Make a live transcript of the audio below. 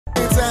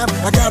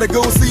I gotta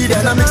go see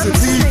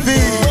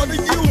dynamixontv.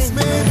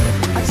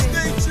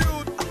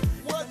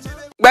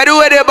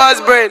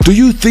 Do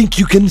you think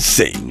you can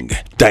sing?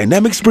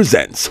 Dynamics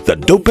presents the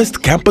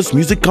dopest campus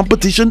music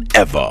competition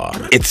ever.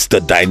 It's the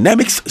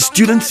Dynamics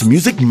Students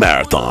Music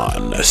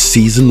Marathon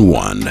Season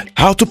 1.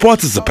 How to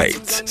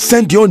participate?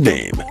 Send your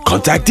name,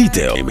 contact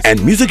detail,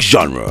 and music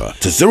genre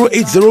to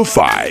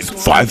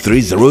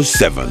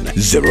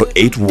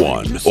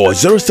 0805-5307-081 or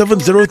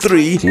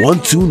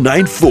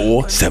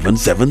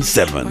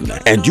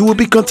 0703-1294-777 and you will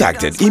be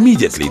contacted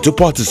immediately to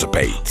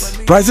participate.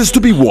 Prizes to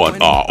be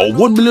won are a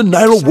 1 million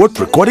naira worth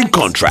recording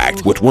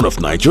contract with one of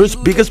Nigeria's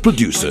biggest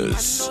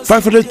producers,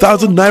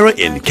 500,000 naira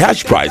in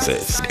cash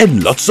prizes,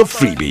 and lots of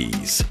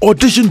freebies.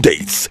 Audition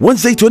dates: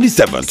 Wednesday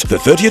 27th to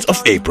 30th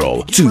of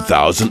April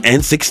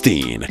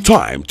 2016.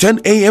 Time 10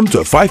 a.m.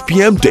 to 5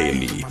 p.m.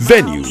 daily.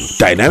 Venue: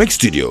 Dynamic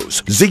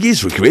Studios,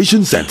 Ziggy's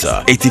Recreation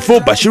Center, 84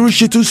 Bashiru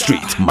Shitu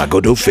Street,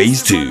 Magodo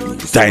Phase 2.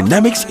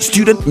 Dynamics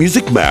Student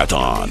Music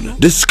Marathon.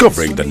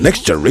 Discovering the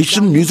next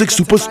generation music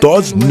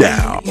superstars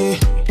now.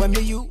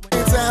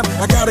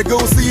 I gotta go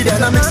see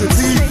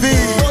dynamixontv.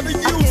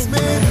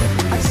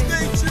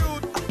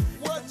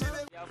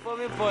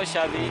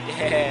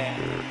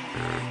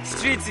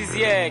 Streets is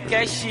here,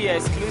 Keshi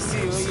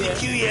exclusive.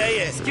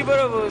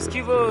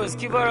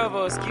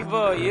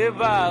 Skibo,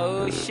 yeba,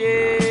 oh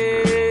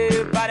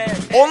shit.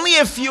 Only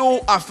a few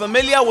are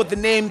familiar with the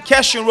name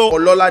Kesh or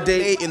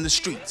Lolade in the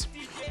street.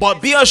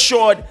 But be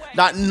assured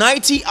that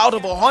 90 out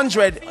of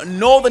 100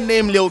 know the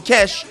name Lil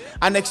Kesh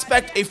and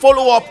expect a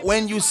follow-up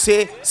when you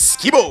say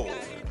Skibo.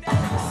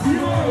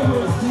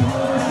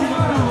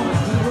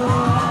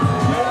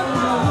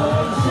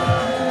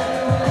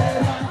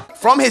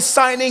 From his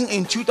signing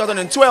in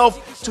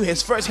 2012 to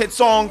his first hit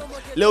song,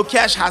 Lil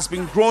Kesh has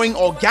been growing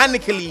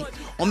organically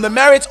on the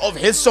merit of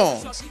his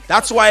songs.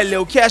 That's why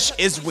Lil Kesh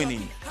is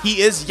winning.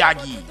 He is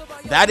Y.A.G.I.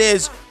 That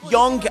is,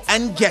 young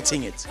and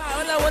getting it.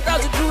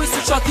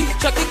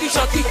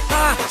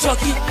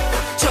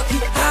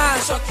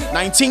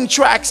 19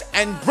 tracks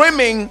and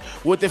brimming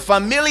with the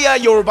familiar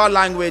Yoruba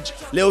language,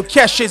 Lil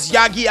Kesh's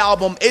Y.A.G.I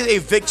album is a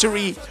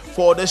victory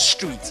for the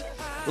street.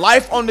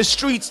 Life on the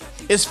streets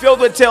is filled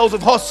with tales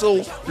of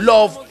hustle,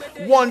 love,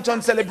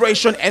 wanton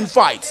celebration, and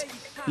fights.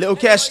 Lil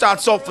Kesh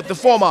starts off with the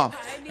former,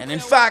 and in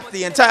fact,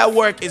 the entire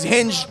work is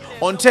hinged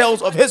on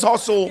tales of his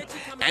hustle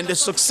and the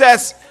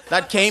success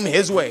that came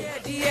his way.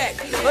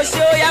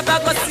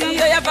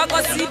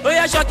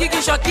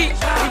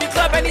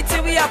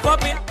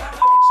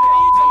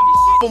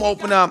 Album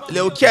opener,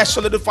 Lil Kesh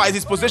solidifies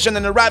his position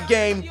in the rap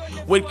game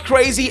with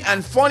crazy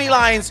and funny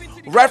lines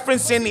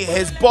referencing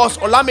his boss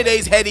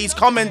Olamide's Headies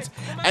comment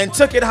and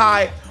took it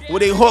high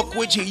with a hook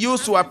which he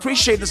used to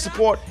appreciate the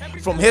support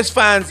from his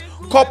fans,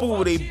 coupled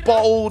with a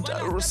bold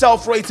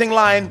self-rating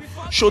line,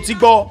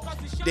 Shotigo.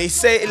 They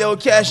say Lil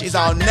Kesh is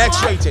our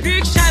next rated.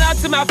 Big shout out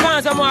to my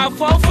fans, I'm gonna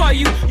fall for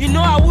you. You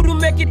know I wouldn't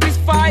make it this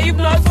far if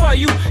not for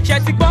you.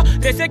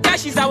 Shotigo, they say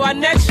Kesh is our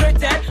next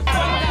rated.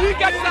 We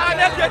get our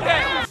next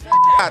rated.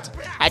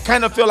 I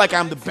kind of feel like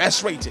I'm the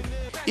best rated.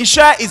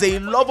 Isha is a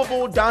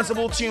lovable,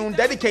 danceable tune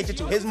dedicated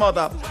to his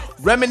mother,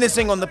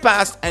 reminiscing on the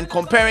past and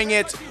comparing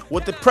it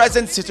with the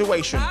present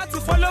situation. I had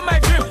to follow my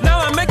dream. Now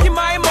I'm making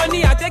my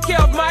money. I take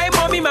care of my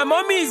mommy. My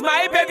mommy is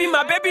my baby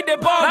the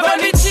bomb. My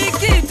mommy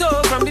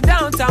chiquito from the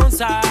downtown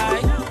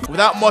side.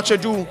 Without much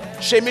ado,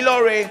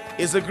 Shemilore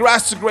is the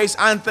Grass to Grace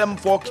anthem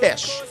for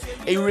Kesh.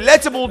 A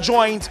relatable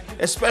joint,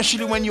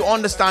 especially when you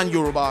understand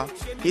Yoruba.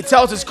 He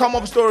tells his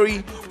come-up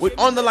story with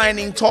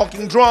underlining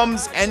talking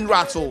drums and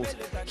rattles.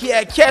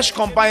 Here, Kesh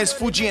combines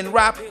Fuji and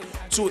rap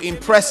to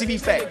impressive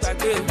effect.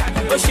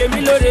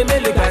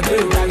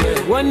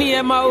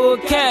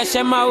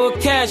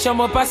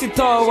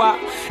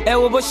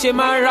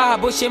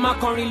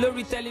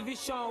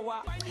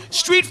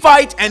 Street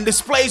fight and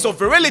displays of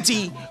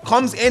virility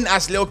comes in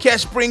as Lil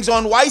Kesh brings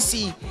on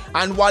Y.C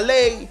and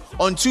Y.A.G.I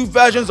on two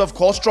versions of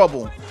Cause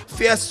Trouble.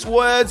 Fierce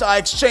words are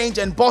exchanged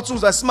and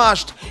bottles are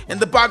smashed in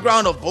the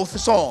background of both the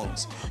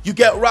songs. You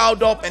get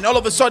riled up and all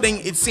of a sudden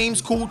it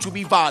seems cool to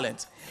be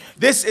violent.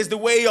 This is the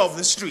way of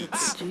the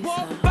streets.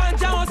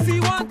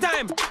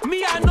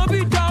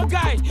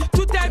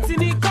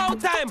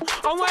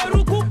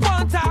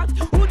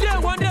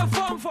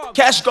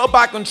 Kesh got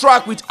back on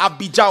track with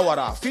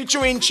Abijawara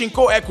featuring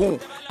Chinko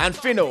Ekun and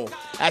Fino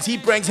as he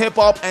brings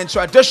hip-hop and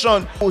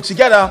tradition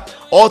together.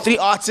 All three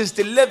artists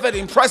delivered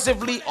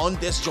impressively on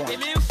this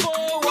joint.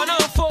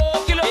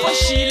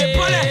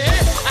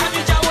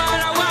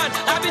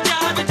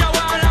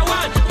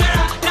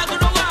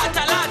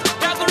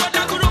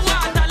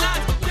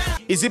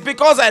 Is It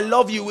Because I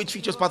Love You, which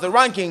features part of the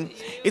ranking,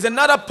 is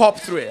another pop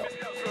thrill.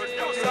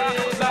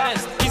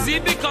 Is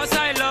it because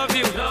I love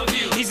you?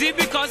 Is it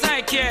because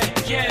I care?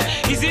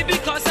 Is it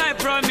because I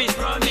promise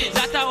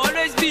that I'll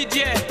always be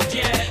there?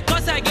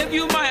 Because I gave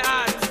you my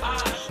heart.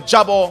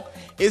 Jabo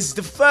is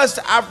the first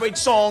average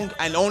song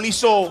and only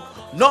so,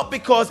 not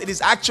because it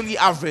is actually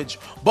average,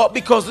 but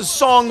because the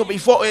song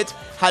before it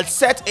had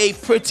set a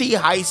pretty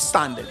high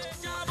standard.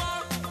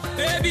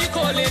 Baby,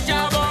 call it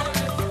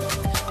Jabo.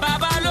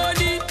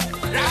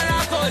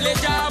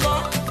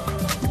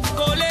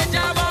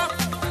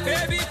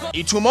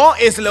 Itumo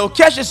is Lil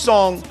Kesh's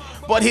song,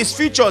 but his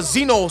future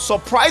Zeno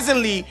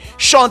surprisingly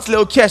shunts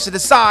Lil Kesh to the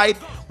side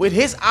with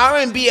his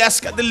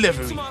R&B-esque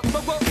delivery.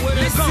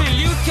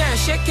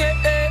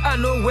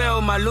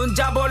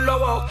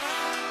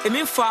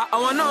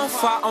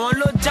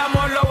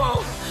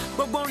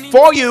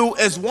 For You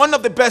is one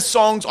of the best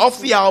songs off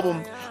the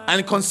album,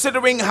 and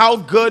considering how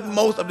good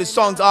most of the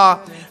songs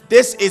are,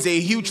 this is a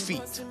huge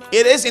feat.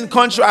 It is in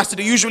contrast to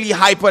the usually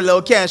hyper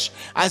Lil Kesh,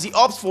 as he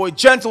opts for a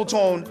gentle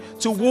tone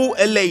to woo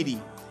a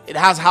lady. It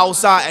has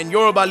Hausa and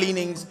Yoruba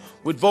leanings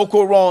with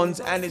vocal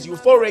runs and is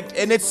euphoric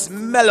in its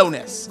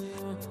mellowness.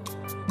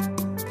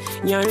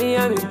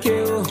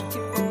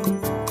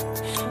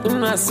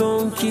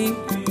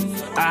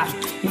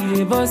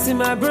 It bust in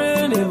my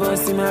brain, it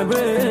bust in my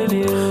brain.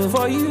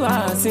 For you,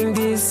 I sing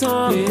this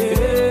song.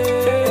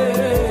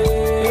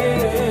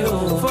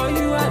 For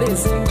you, I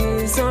sing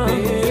this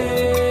song.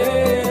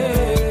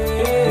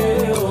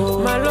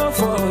 My love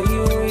for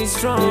you is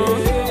strong.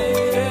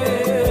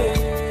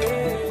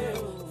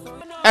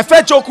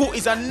 Efejoku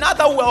is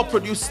another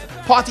well-produced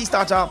party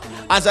starter,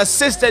 as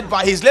assisted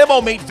by his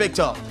label mate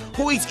Victor,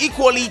 who is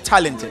equally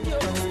talented.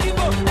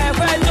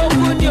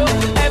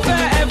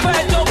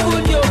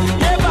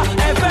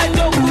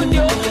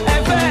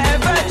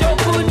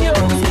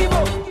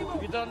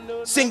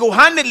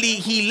 Single-handedly,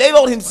 he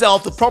labeled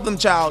himself the problem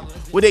child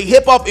with a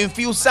hip-hop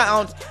infused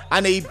sound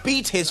and a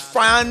beat his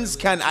fans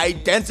can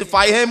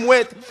identify him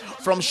with.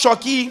 From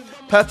Shoki,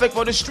 perfect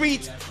for the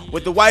street,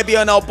 with the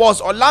YBNL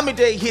boss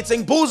Olamide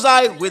hitting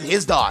bullseye with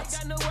his darts.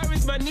 And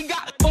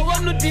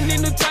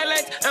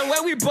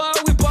when we ball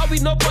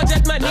with no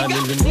budget, my nigga.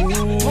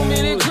 For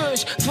me the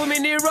kush, for me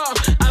the rock,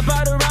 I'm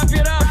about to wrap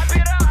it up.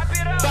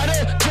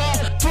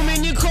 For me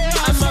the core,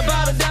 I'm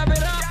about to dab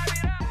it up.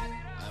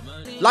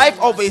 Life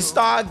of a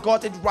Star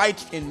got it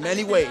right in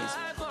many ways.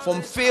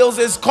 From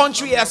Fields'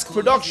 country-esque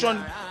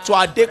production to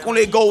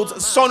Adekunle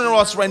Gold's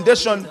sonorous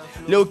rendition,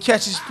 Lil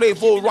Kesh's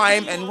playful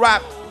rhyme and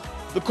rap,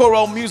 the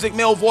choral music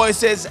male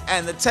voices,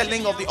 and the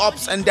telling of the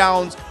ups and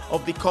downs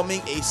of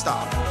becoming a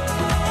star.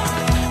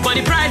 For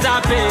the price I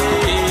pay,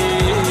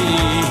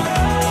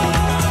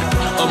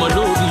 I'm a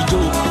no-be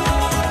joke.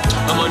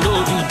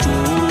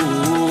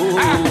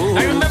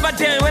 I remember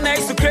then when I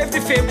used to crave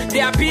the fame. They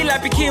appeal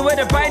like Peking when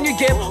they buy new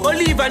game.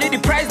 Only if I need the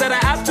price that I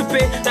have to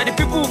pay, that the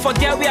people who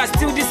forget we are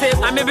still the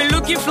same. I may be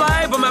looking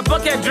fly, but my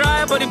pocket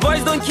dry. But the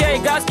boys don't care,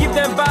 you guys keep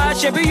them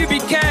bad. Maybe you be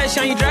cash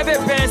and you drive a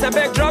Benz. I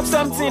beg drop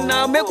something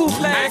now, make you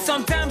fly.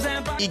 Sometimes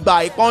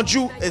Y.A.G.I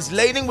is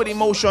laden with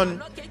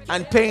emotion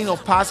and pain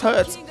of past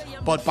hurts,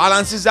 but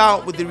balances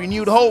out with the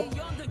renewed hope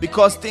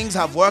because things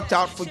have worked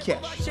out for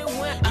Kesh.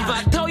 If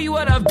I tell you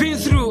what I've been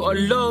through a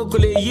long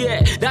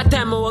year, that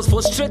time I was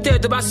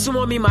frustrated about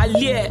someone in my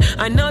ear.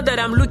 And now that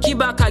I'm looking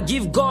back, I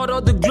give God all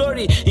the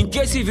glory. In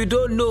case if you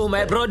don't know,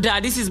 my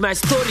brother, this is my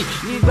story.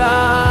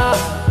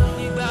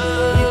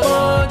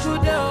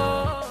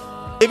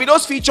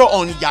 Davido's feature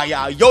on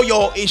Yaya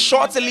Yo-Yo is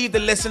sure to leave the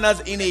listeners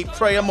in a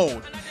prayer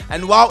mode.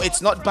 And while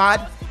it's not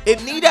bad,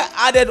 it neither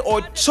added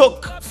or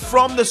took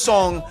from the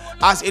song,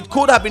 as it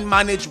could have been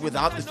managed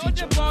without the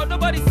feature.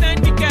 Nobody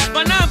sent me cash,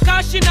 but now I'm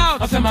cashing out.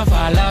 Oluwa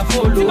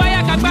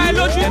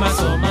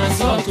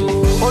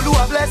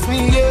bless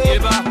me,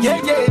 yeah,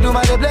 yeah, do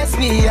my bless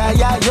me, yeah,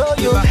 yeah, yo,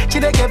 yo.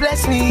 Chineke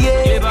bless me,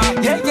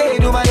 yeah, yeah,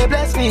 do my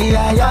bless me,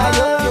 yeah, yeah,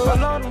 yo, yo.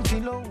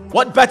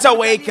 What better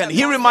way can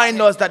he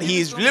remind us that he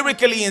is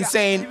lyrically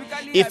insane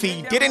if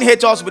he didn't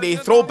hit us with a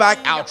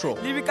throwback outro?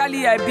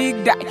 Lyrically, I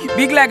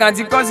big like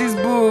Anticosis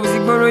boobs.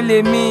 Igboro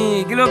le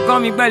me, kilo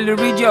come me well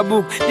read your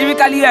book.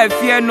 Lyrically, I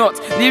fear not.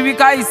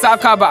 Lyrically,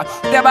 Sakaba.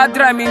 Teba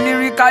try me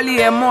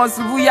lyrically, Emos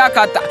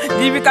Vuyakata.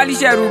 Lyrically,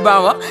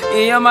 Sherubawa.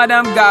 Eya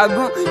Madam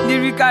Gagu.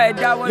 Lyrically,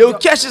 Lil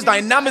Kesh's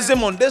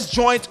dynamism on this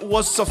joint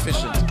was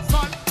sufficient.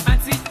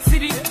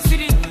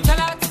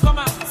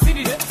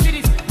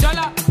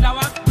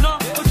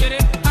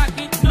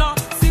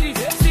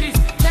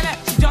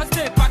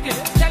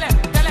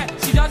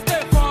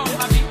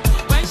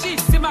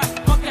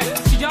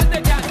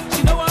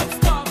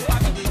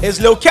 Is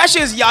Lil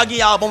Kesh's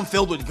Y.A.G.I album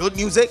filled with good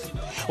music?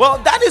 Well,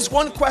 that is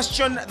one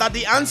question that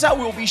the answer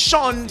will be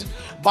shunned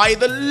by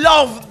the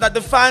love that the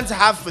fans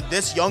have for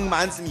this young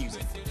man's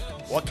music.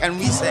 What can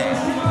we say?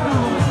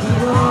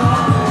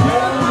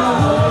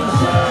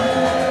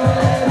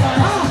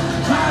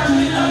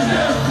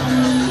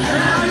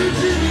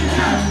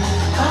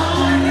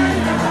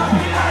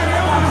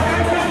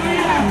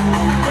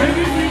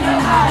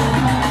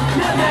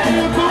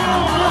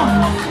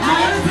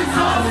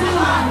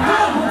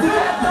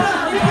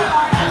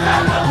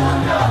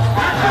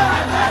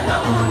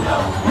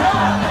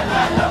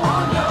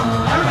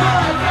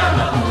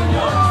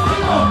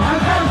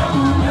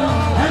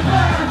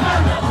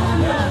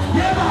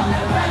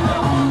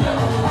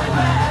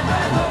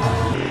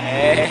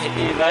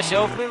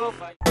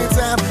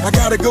 I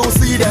gotta go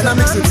see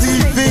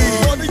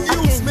Dynamixontv. For the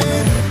youth,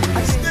 man.